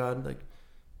assistant, thank God, like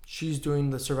she's doing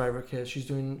the Survivor kit. She's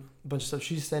doing a bunch of stuff.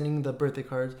 She's sending the birthday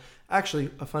cards. Actually,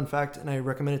 a fun fact, and I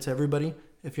recommend it to everybody.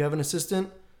 If you have an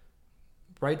assistant,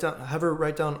 have her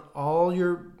write down all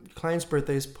your clients'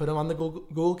 birthdays, put them on the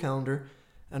Google Calendar,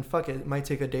 and fuck it. It might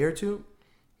take a day or two,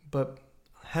 but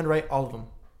handwrite all of them.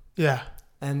 Yeah.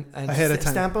 And Ahead of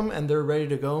time. stamp them, and they're ready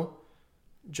to go.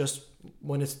 Just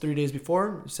when it's 3 days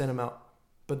before, you send them out.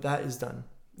 But that is done.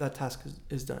 That task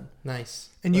is done. Nice.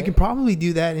 And you Right? can probably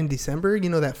do that in December,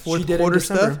 that She fourth did it in quarter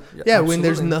December. stuff. Yeah, when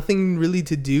there's absolutely. nothing really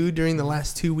to do during the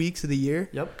last 2 weeks of the year.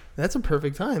 Yep. That's a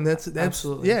perfect time. That's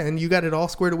Absolutely. Yeah, and you got it all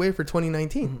squared away for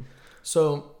 2019.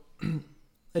 So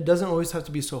it doesn't always have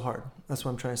to be so hard. That's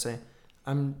what I'm trying to say.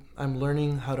 I'm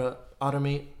learning how to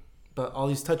automate, but all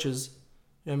these touches,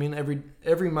 I mean,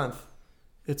 every month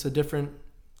it's a different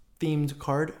themed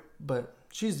card, but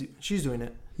she's doing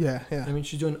it. Yeah. I mean,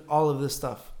 she's doing all of this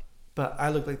stuff, but I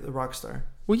look like the rock star.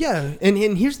 Well, yeah, and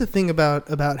here's the thing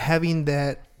about having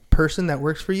that person that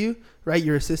works for you, right?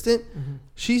 Your assistant.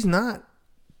 She's not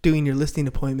doing your listing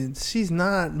appointments. She's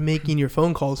not making your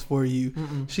phone calls for you.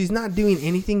 She's not doing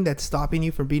anything that's stopping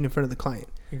you from being in front of the client.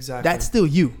 Exactly. That's still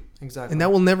you. Exactly. And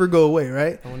that will never go away,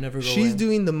 right? That will never go She's away.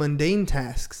 doing the mundane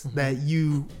tasks that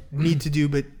you need to do,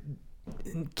 but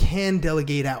can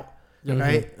delegate out.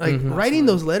 right? Like writing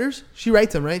those letters, she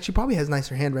writes them, right? She probably has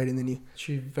nicer handwriting than you.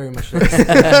 She very much does. Right?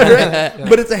 Yeah.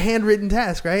 But it's a handwritten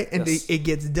task, right? And Yes. it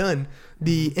gets done.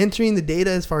 The entering the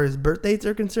data as far as birth dates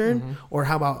are concerned, or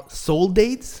how about sold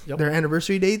dates, Yep. their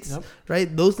anniversary dates, Yep.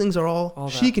 right? Those things are all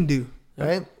she that. can do, Yep.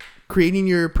 right? Creating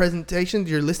your presentations,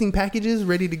 your listing packages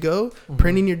ready to go,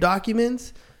 printing your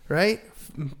documents, right?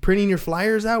 Printing your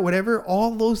flyers out, whatever.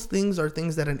 All those things are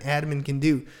things that an admin can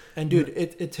do. And dude,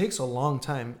 it takes a long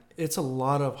time. It's a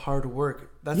lot of hard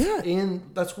work.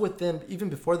 That's within, even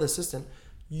before the assistant,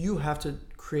 you have to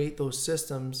create those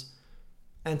systems,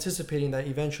 anticipating that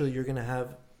eventually you're gonna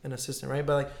have an assistant, right?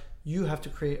 But like, you have to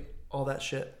create all that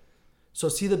shit. So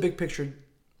see the big picture.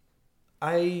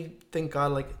 I thank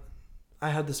God, like, I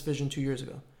had this vision 2 years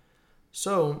ago.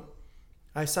 So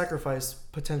I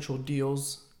sacrificed potential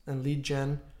deals and lead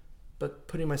gen, but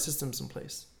putting my systems in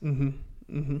place. You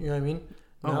know what I mean?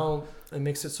 Now it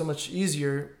makes it so much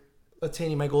easier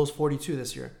attaining my goals 42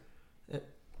 this year.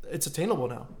 It's attainable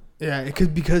now. Yeah,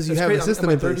 because you It's have great. a system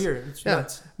I'm in in my third place. year. It's Yeah.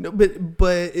 nuts. No,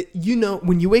 but you know,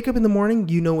 when you wake up in the morning,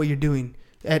 you know what you're doing.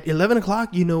 At 11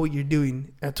 o'clock, you know what you're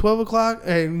doing. At 12 o'clock,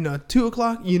 2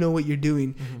 o'clock, you know what you're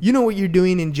doing. You know what you're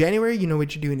doing in January. You know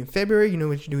what you're doing in February. You know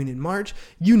what you're doing in March.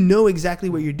 You know exactly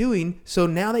what you're doing. So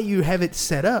now that you have it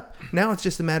set up, now it's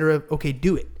just a matter of, okay,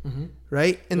 do it.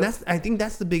 Right? And I think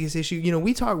that's the biggest issue. You know,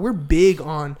 we're big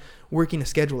on working a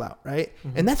schedule out, right?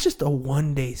 And that's just a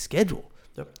 1 day schedule.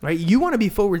 Yep. Right? You want to be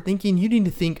forward thinking. You need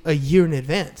to think a year in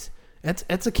advance. That's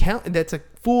a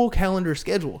full calendar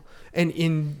schedule. And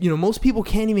most people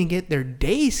can't even get their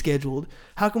day scheduled.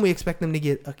 How can we expect them to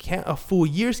get a full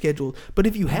year scheduled? But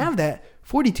if you have that,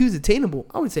 42 is attainable.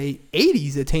 I would say 80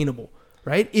 is attainable,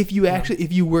 right? If you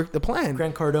if you work the plan.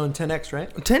 Grant Cardone 10X,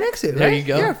 right? 10X it, right? There you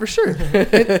go. Yeah, for sure.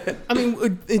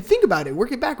 And think about it.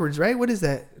 Work it backwards, right? What is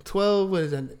that? 12, what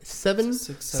is that? Seven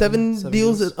Seven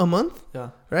deals deals. a month, Yeah.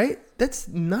 right? That's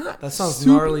not That sounds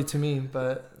super- gnarly to me,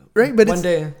 but right? But one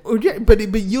day. yeah, but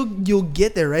you'll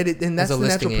get there, right? And that's As a the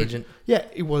listing natural agent. Yeah,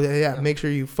 well, yeah. Make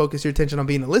sure you focus your attention on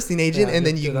being a listing agent, Yeah, and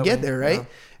then get you to can that get one. there, right?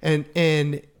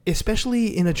 And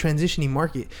especially in a transitioning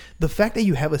market, the fact that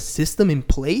you have a system in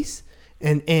place,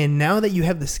 and now that you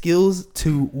have the skills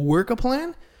to work a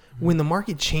plan, when the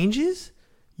market changes,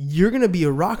 you're gonna be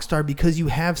a rock star because you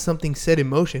have something set in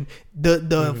motion.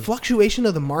 The fluctuation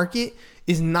of the market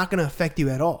is not gonna affect you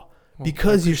at all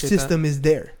because your appreciate system is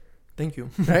there. Thank you.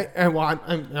 Right? And well,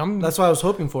 I'm That's what I was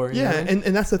hoping for. you yeah, know?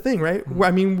 and that's the thing, right? Where,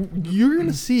 I mean, you're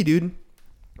gonna see, dude.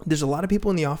 There's a lot of people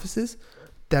in the offices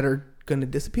that are gonna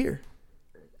disappear,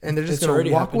 and they're just It's gonna already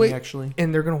walk happening, away. actually.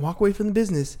 And they're gonna walk away from the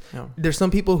business. Yeah. There's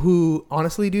some people who,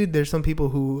 honestly, dude. There's some people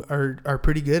who are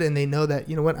pretty good, and they know that,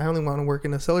 you know what, I only want to work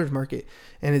in a seller's market,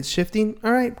 and it's shifting.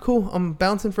 All right, cool. I'm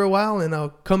bouncing for a while, and I'll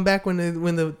come back when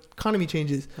the economy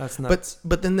changes. That's nuts.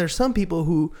 But then there's some people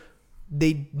who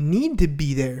they need to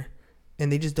be there,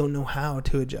 and they just don't know how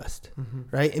to adjust,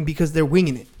 right? And because they're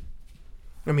winging it.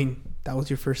 I mean, that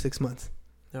was your first 6 months,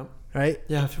 Yep. right?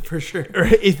 Yeah, for sure.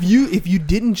 Right? If you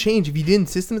didn't change, if you didn't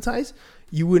systematize,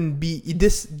 you wouldn't be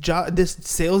this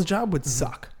sales job would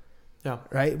suck, Yeah.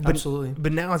 right? But, Absolutely.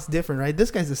 But now it's different, right?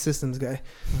 This guy's a systems guy.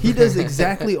 He does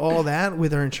exactly all that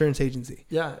with our insurance agency.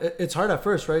 Yeah, it's hard at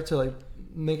first, right, to like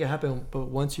make it happen, but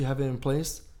once you have it in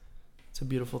place, it's a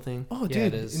beautiful thing. Oh, Yeah,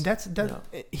 dude, it is. and that's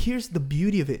here's the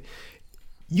beauty of it.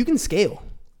 You can scale.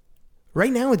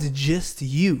 Right now, it's just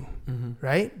you,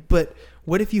 right? But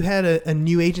what if you had a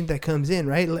new agent that comes in,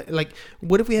 right? Like,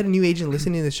 what if we had a new agent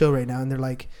listening to the show right now, and they're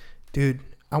like, "Dude,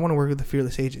 I want to work with the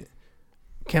fearless agent.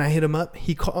 Can I hit him up?"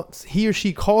 He or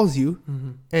she calls you,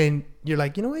 and you're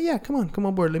like, "You know what? Yeah, come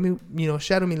on board. Let me,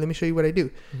 shadow me. Let me show you what I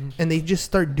do." And they just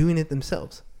start doing it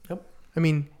themselves. Yep. I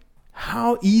mean,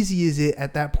 how easy is it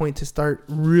at that point to start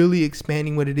really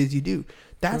expanding what it is you do?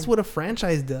 That's what a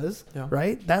franchise does, Yeah.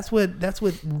 right? That's what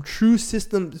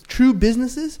true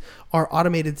businesses are,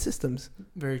 automated systems.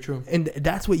 Very true. And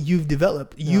that's what you've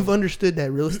developed. You've understood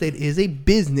that real estate is a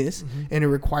business, and it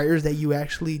requires that you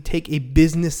actually take a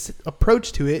business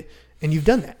approach to it, and you've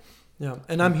done that. Yeah,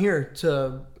 and I'm here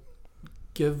to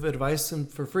give advice and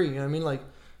for free. I mean, like,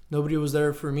 nobody was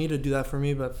there for me to do that for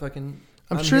me, but fucking.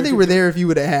 I'm sure here they to were do- there if you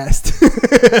would have asked. True.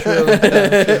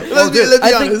 Yeah. Let's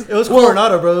be honest. It was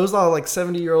Coronado, bro. It was all like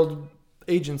 70-year-old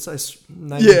agents.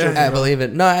 Yeah. I believe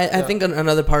it. No, I think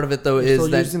another part of it though Still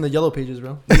is that using the yellow pages,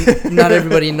 bro. not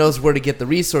everybody knows where to get the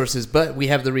resources, but we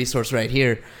have the resource right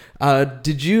here.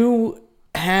 Did you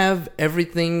have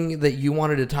everything that you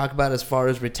wanted to talk about as far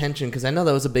as retention? Because I know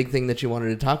that was a big thing that you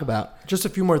wanted to talk about. Just a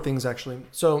few more things, actually.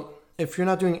 So if you're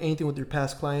not doing anything with your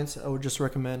past clients, I would just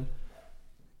recommend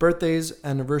birthdays,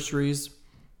 anniversaries.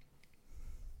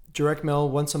 direct mail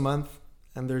once a month,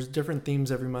 and there's different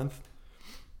themes every month.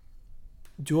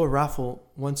 Do a raffle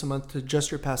once a month to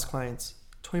just your past clients.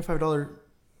 $25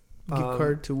 Gift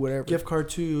card to whatever. gift card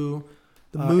to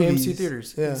The movies. AMC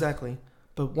theaters. Yeah. Exactly.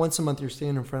 But once a month you're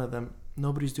standing in front of them.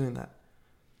 Nobody's doing that.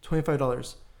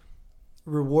 $25.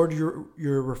 Reward your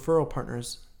referral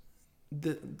partners.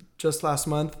 Just last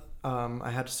month, I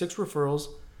had 6 referrals,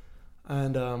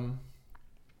 and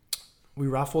we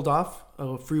raffled off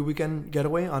a free weekend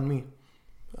getaway on me.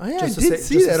 Oh yeah, Just I to did say-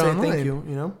 see just to that say online. Thank you.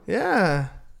 You know, Yeah.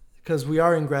 because we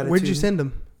are in gratitude. Where'd you send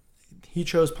them? He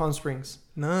chose Palm Springs.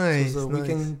 Nice. So it was a nice.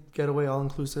 weekend getaway, all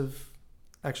inclusive.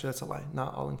 Actually, that's a lie.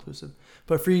 Not all inclusive,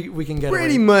 but free weekend getaway.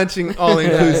 Pretty much all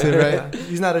inclusive, right? Yeah.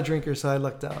 He's not a drinker, so I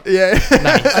lucked out. Yeah.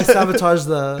 I sabotaged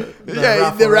the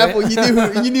raffle, the raffle.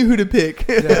 right? You knew who to pick.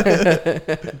 Yeah.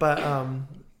 But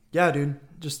yeah, dude,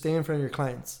 just stay in front of your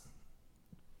clients.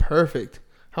 Perfect.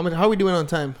 How are we doing on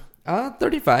time?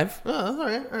 35. Oh,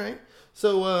 all right.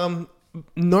 So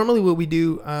normally what we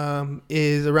do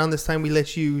is around this time we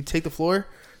let you take the floor,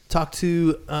 talk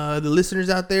to the listeners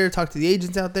out there, talk to the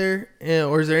agents out there,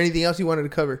 or is there anything else you wanted to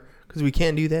cover? Because we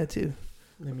can do that too.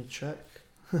 Let me check.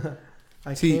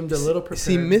 I came a little prepared.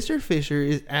 See, Mr. Fisher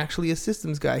is actually a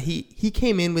systems guy. He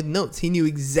came in with notes. He knew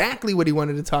exactly what he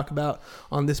wanted to talk about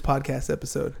on this podcast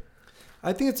episode.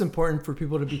 I think it's important for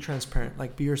people to be transparent,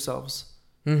 like be yourselves.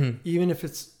 Mm-hmm. Even if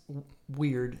it's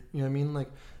weird, you know what I mean? Like,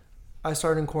 I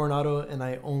started in Coronado and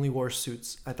I only wore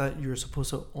suits. I thought you were supposed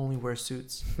to only wear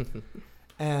suits.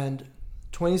 And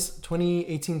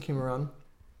 2018 came around,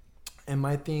 and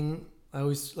my thing, I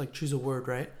always like choose a word,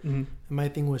 right? Mm-hmm. And my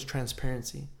thing was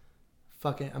transparency.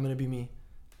 Fuck it, I'm gonna be me.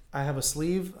 I have a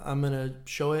sleeve, I'm gonna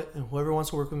show it, and whoever wants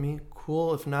to work with me,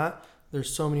 cool. If not,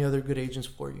 there's so many other good agents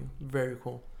for you. Very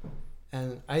cool.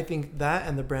 And I think that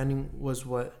and the branding was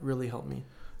what really helped me.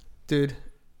 Dude,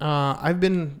 I've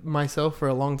been myself for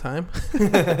a long time.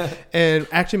 And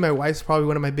actually, my wife's probably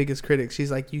one of my biggest critics. She's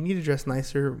like, you need to dress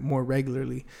nicer more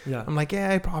regularly. Yeah. I'm like,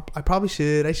 yeah, I probably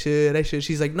should. I should.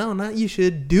 She's like, no, not you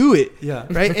should. Do it. Yeah.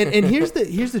 Right? And here's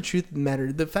the truth of the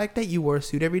matter. The fact that you wore a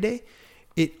suit every day,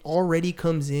 it already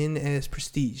comes in as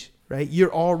prestige, right?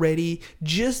 You're already,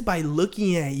 just by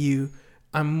looking at you,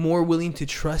 I'm more willing to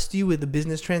trust you with a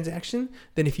business transaction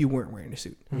than if you weren't wearing a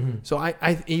suit. Mm-hmm. So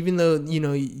I even though, you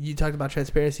know, you talked about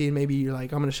transparency and maybe you're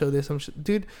like, I'm going to show this.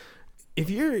 Dude, if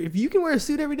you can wear a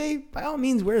suit every day, by all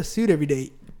means wear a suit every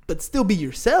day, but still be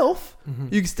yourself.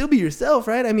 Mm-hmm. You can still be yourself,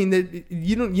 right? I mean,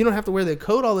 you don't have to wear the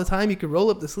coat all the time. You can roll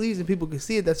up the sleeves and people can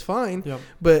see it. That's fine. Yep.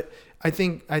 But I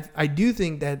do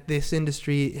think that this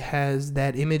industry has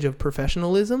that image of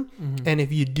professionalism, Mm-hmm. and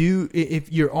if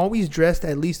you're always dressed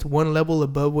at least one level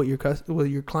above what your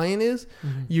client is,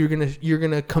 Mm-hmm. you're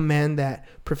gonna command that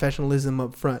professionalism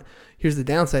up front. Here's the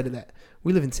downside of that: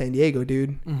 we live in San Diego,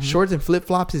 dude. Mm-hmm. Shorts and flip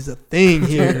flops is a thing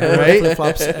here, Flip right?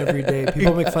 flops every day.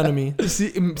 People make fun of me.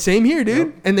 Same here, dude.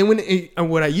 Yep. And then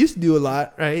what I used to do a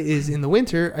lot, right, is in the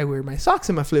winter I wear my socks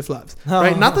and my flip flops,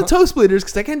 right? Not the toe splitters,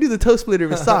 because I can't do the toe splitter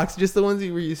with socks. Just the ones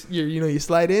where you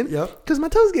slide in. Yep. Because my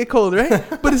toes get cold, right?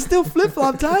 But it's still flip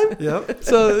flop time. Yep.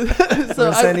 So We're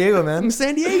in San Diego, man. I'm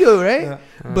San Diego, right?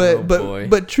 Yeah.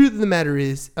 But truth of the matter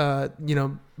is,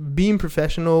 being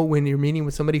professional when you're meeting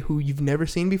with somebody who you've never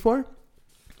seen before,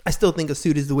 I still think a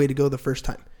suit is the way to go the first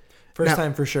time. First Now,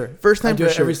 time for sure. First time I do for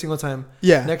it sure. every single time.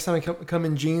 Yeah. Next time I come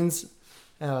in jeans,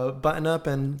 button up,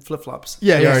 and flip flops.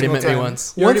 Yeah, You yeah. already Single met me time.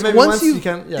 once. You already met me once. You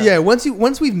can. Yeah. Once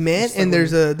we've met Just and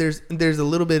like there's a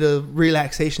little bit of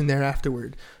relaxation there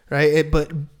afterward, right?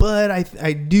 But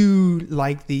I do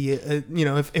like the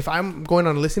if I'm going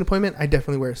on a listing appointment, I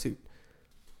definitely wear a suit.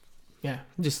 Yeah,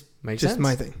 just Makes just sense.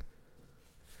 my thing.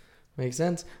 Makes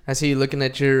sense. I see you looking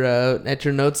at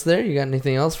your notes there. You got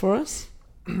anything else for us?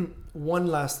 One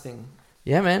last thing.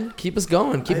 Yeah, man. Keep us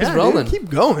going. Keep Yeah, us dude, rolling. keep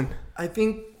going. I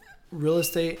think real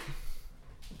estate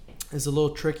is a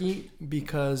little tricky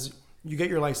because you get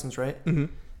your license, right? Mm-hmm.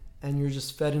 And you're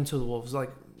just fed into the wolves.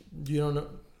 Like, you don't know.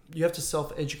 You have to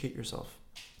self-educate yourself.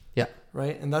 Yeah.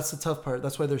 Right? And that's the tough part.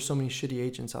 That's why there's so many shitty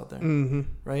agents out there. Mm-hmm.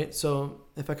 Right? So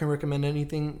if I can recommend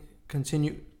anything,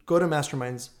 go to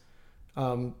masterminds,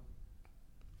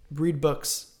 read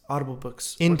books, audible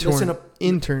books.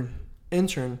 Intern,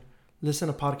 listen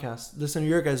to podcasts, listen to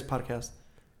your guys' podcast,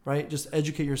 right? Just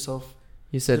educate yourself.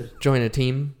 You said join a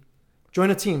team Join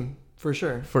a team for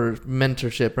sure. for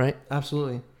mentorship, right?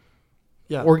 Absolutely.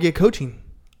 Yeah. Or get coaching,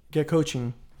 get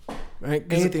coaching, right?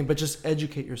 'Cause- anything, but just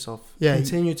educate yourself. Yeah.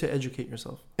 Continue to educate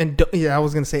yourself. And I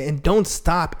was gonna say, and don't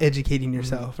stop educating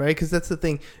yourself, right? Because that's the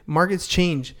thing. Markets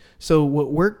change. So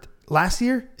what worked last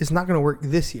year is not going to work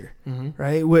this year,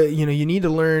 right? You need to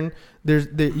learn.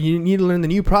 You need to learn the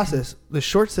new process, the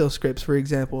short sale scripts, for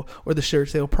example, or the short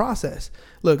sale process.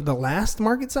 Look, the last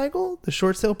market cycle, the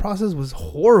short sale process was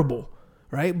horrible,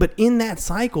 right? But in that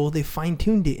cycle, they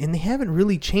fine-tuned it, and they haven't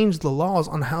really changed the laws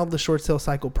on how the short sale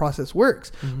cycle process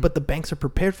works. But the banks are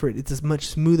prepared for it. It's a much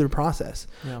smoother process.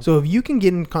 Yeah. So if you can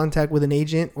get in contact with an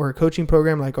agent or a coaching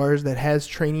program like ours that has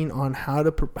training on how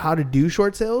to do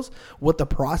short sales, what the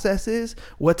process is,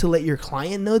 what to let your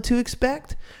client know to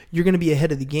expect, you're going to be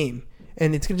ahead of the game,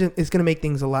 and it's going to make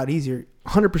things a lot easier.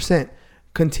 100%.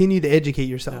 Continue to educate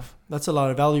yourself. Yeah, that's a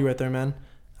lot of value right there, man.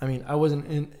 I mean, I wasn't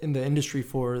in the industry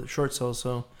for short sales,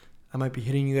 so I might be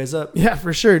hitting you guys up. Yeah,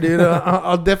 for sure, dude.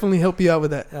 I'll definitely help you out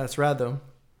with that. Yeah, that's rad, though.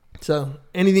 So,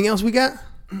 anything else we got?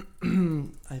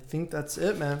 I think that's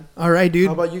it, man. All right, dude.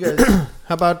 How about you guys?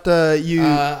 How about you?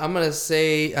 I'm going to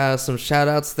say some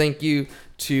shout-outs. Thank you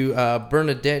to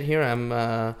Bernadette here.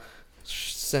 I'm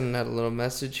sending out a little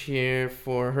message here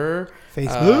for her.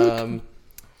 Facebook?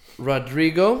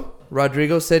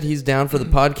 Rodrigo said he's down for the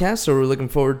podcast, so we're looking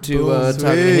forward to talking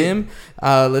to him.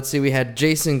 Let's see, we had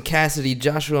Jason Cassidy,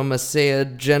 Joshua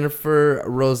Masea, Jennifer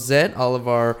Rosette, all of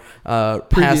our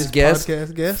past guests,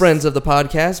 friends of the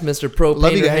podcast, Mr. Pro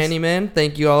Painter Handyman.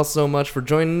 Thank you all so much for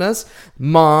joining us.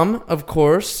 Mom, of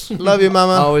course. Love you,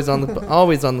 Mama. always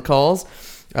on the calls.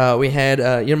 We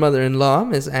had your mother-in-law,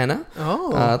 Miss Anna.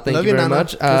 Thank you very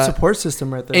much. Good support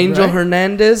system right there. Angel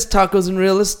Hernandez, Tacos and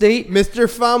Real Estate. Mr.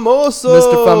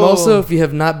 Famoso. If you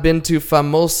have not been to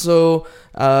Famoso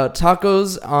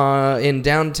Tacos in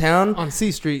downtown on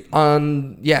C Street.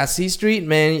 C Street,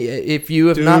 man. If you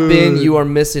have not been, you are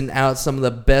missing out. Some of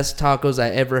the best tacos I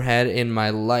ever had in my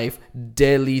life.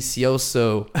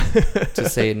 Delicioso, to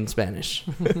say it in Spanish.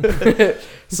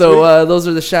 So those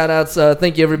are the shout outs.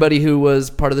 Thank you everybody who was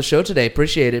part of the show today.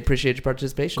 Appreciate it. Appreciate your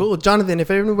participation. Cool. Jonathan,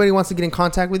 if everybody wants to get in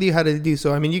contact with you, how do they do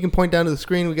so? I mean, you can point down to the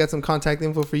screen. We got some contact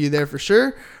info for you there for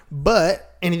sure.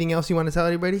 But anything else you want to tell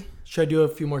everybody? Should I do a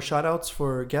few more shout outs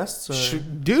for guests?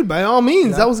 Dude, by all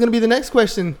means. Yeah. That was going to be the next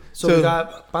question. So we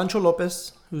got Pancho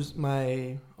Lopez, who's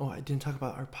my... Oh, I didn't talk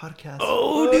about our podcast.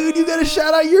 Oh, dude, you got to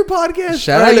shout out your podcast.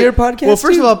 Shout out your podcast. Well,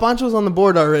 first of all, Pancho's on the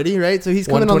board already, right? So he's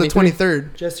coming on the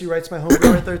 23rd. Jesse Wright's my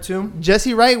homegirl right there, too.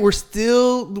 Jesse Wright, we're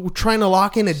still trying to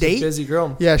lock in a date. She's a busy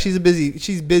girl. Yeah, she's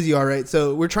busy, all right.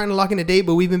 So we're trying to lock in a date,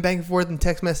 but we've been back and forth in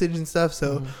text message and stuff.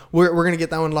 So we're going to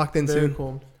get that one locked in soon. Very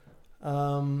cool.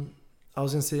 I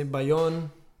was going to say Bayon,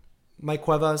 Mike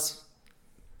Cuevas.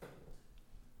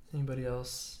 Anybody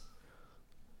else?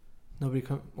 Nobody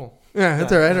come. Oh, yeah,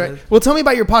 that's all right. Well, tell me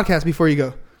about your podcast before you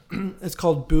go. It's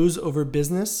called Booze Over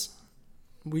Business.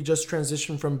 We just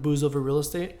transitioned from Booze Over Real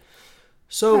Estate.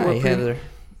 So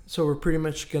we're pretty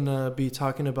much gonna be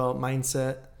talking about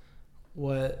mindset,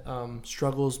 what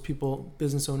struggles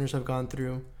business owners have gone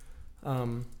through,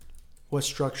 what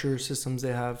structure systems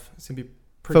they have. It's gonna be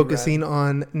focusing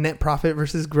on net profit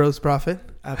versus gross profit.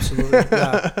 Absolutely.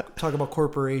 Yeah. Talk about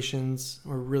corporations.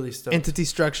 We're really stoked. Entity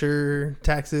structure,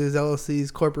 taxes,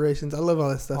 LLCs, corporations. I love all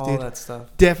that stuff, all dude. All that stuff.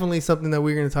 Definitely something that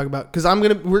we're going to talk about. Because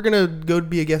we're going to go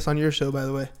be a guest on your show, by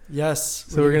the way. Yes.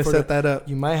 So we're going to set that up.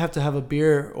 You might have to have a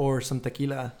beer or some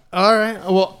tequila. All right.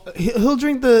 Well, he'll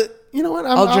drink the... You know what?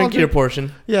 I'll drink your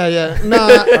portion. Yeah. No,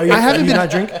 I haven't been... not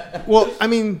drink? Well, I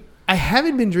mean, I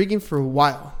haven't been drinking for a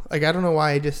while. Like, I don't know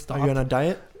why I just stopped. Are you on a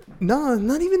diet? No,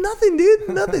 not even nothing, dude.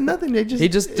 Nothing. He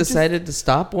just decided to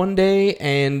stop one day,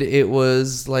 and it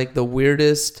was like the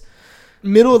weirdest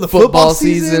middle of the football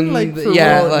season.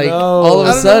 All of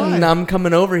a sudden, I'm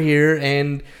coming over here,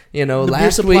 and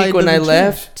last week when I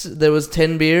left, there was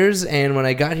 10 beers, and when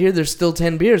I got here, there's still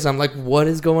 10 beers. I'm like, what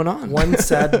is going on? One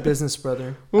sad business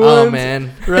brother. Oh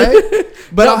man, right?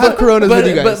 But I'll have Coronas with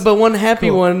you guys. But one happy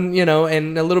one,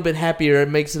 and a little bit happier, it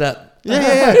makes it up.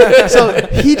 Yeah. So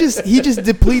he just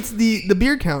depletes the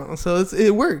beer count, so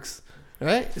it works,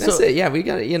 right? That's it. Yeah, we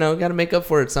got to make up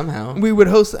for it somehow. We would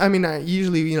host. I mean,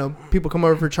 usually people come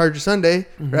over for Charger Sunday,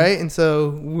 right? And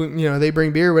so they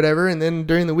bring beer or whatever, and then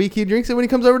during the week he drinks it when he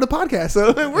comes over to the podcast. So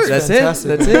it works. That's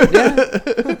it.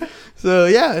 Yeah. So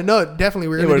yeah, no, definitely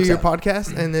we're gonna do your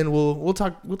podcast, and then we'll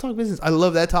talk business. I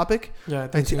love that topic. Yeah,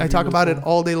 I talk about it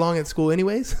all day long at school,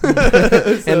 anyways.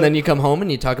 And then you come home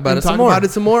and you talk about it some more. Talk about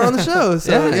it some more on the show.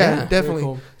 So yeah, definitely.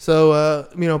 Cool. So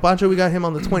Pancho, we got him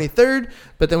on the 23rd,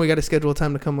 but then we got to schedule a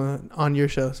time to come on your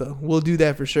show. So we'll do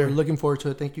that for sure. We're looking forward to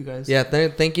it. Thank you guys. Yeah,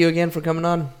 thank you again for coming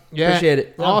on. Yeah, appreciate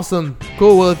it. Awesome.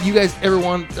 Cool. Well, if you guys ever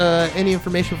want any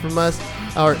information from us,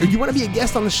 or you want to be a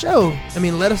guest on the show,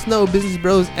 let us know.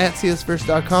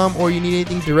 businessbros@csfirst.com, or you need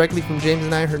anything directly from James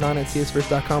and I, Hernan at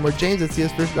csfirst.com, or James at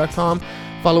csfirst.com.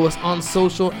 Follow us on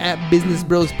social at Business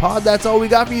Bros Pod. That's all we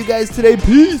got for you guys today.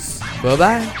 Peace.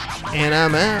 Bye-bye. And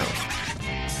I'm out.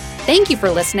 Thank you for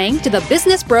listening to the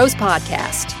Business Bros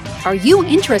Podcast. Are you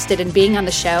interested in being on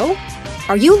the show?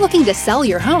 Are you looking to sell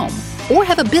your home or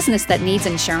have a business that needs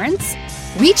insurance?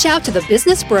 Reach out to the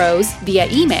Business Bros via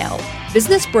email,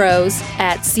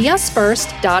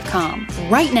 businessbros@seeusfirst.com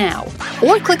right now,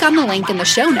 or click on the link in the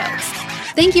show notes.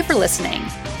 Thank you for listening.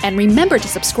 And remember to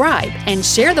subscribe and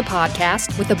share the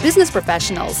podcast with the business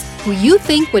professionals who you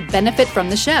think would benefit from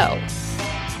the show.